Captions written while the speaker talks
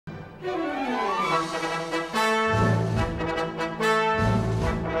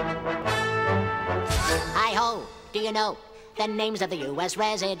you know the names of the U.S.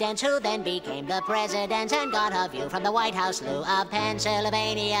 residents who then became the presidents and got a view from the White House loo of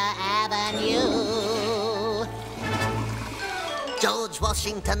Pennsylvania Avenue? George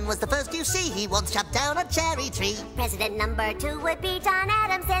Washington was the first you see. He once chopped down a cherry tree. President number 2 would be John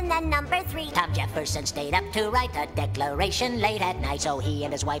Adams, and then number 3. Tom Jefferson stayed up to write the Declaration late at night, so he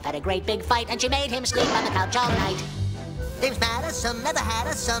and his wife had a great big fight, and she made him sleep on the couch all night. James Madison never had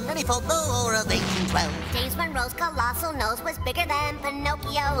a son, and he fought the War of 1812. James Monroe's colossal nose was bigger than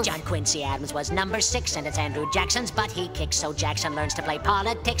Pinocchio's. John Quincy Adams was number 6, and it's Andrew Jackson's butt he kicks, so Jackson learns to play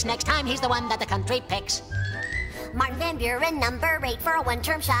politics. Next time he's the one that the country picks. Martin Van Buren, number 8, for a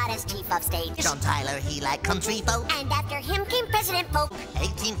one-term shot as chief of state. John Tyler, he liked country folk. And after him came President Polk.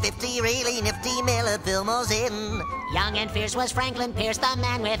 1850, really nifty, Millard Fillmore's in. Young and fierce was Franklin Pierce, the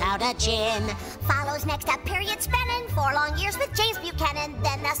man without a chin. Follows next a period spanning 4 long years with James Buchanan.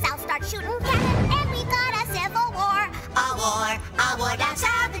 Then the South starts shooting cannon, and we've got a civil war. A war down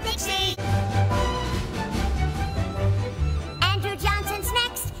south of Dixie. Andrew Johnson's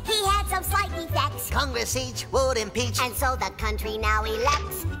next. He had some slight defects. Congress each would impeach. And so the country now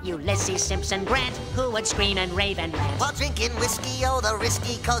elects Ulysses Simpson Grant, who would scream and rave and rant. While drinking whiskey, oh, the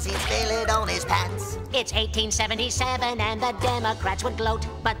risky, 'cause he'd spill it on his pants. It's 1877 and the Democrats would gloat,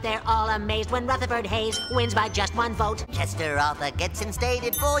 but they're all amazed when Rutherford Hayes wins by just 1 vote. Chester Arthur gets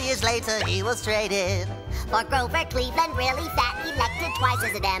instated. 4 years later, he was traded. for Grover Cleveland, really fat, elected twice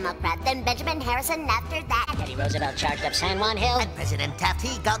as a Democrat. Then Benjamin Harrison after that. Teddy Roosevelt charged up San Juan Hill. And President Taft,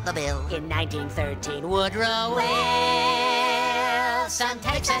 he got the bill. In 1913, Woodrow Wilson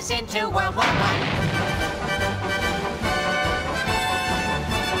takes us into World War I.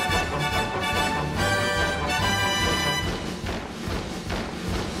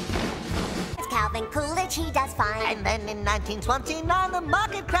 Calvin Coolidge, he does fine. And then in 1929, the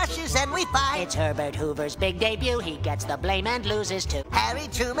market crashes and we fight. It's Herbert Hoover's big debut. He gets the blame and loses too. Harry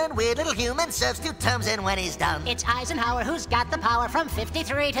Truman, weird little human, serves 2 terms and when he's done. It's Eisenhower who's got the power from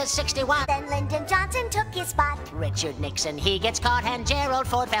 53 to 61. Then Lyndon Johnson took his spot. Richard Nixon, he gets caught, and Gerald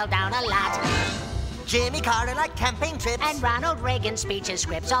Ford fell down a lot. Jimmy Carter liked campaign trips. And Ronald Reagan's speeches,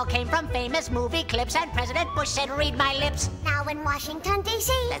 scripts all came from famous movie clips. And President Bush said, "Read my lips." Now in Washington,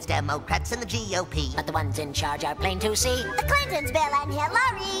 D.C., That's Democrats and the GOP. But the ones in charge are plain to see. the Clintons, Bill and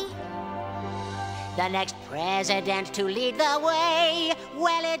Hillary. The next president to lead the way,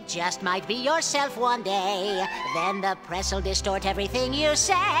 well, it just might be yourself one day. Then the press will distort everything you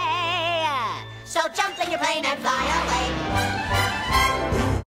say. So jump in your plane and fly away.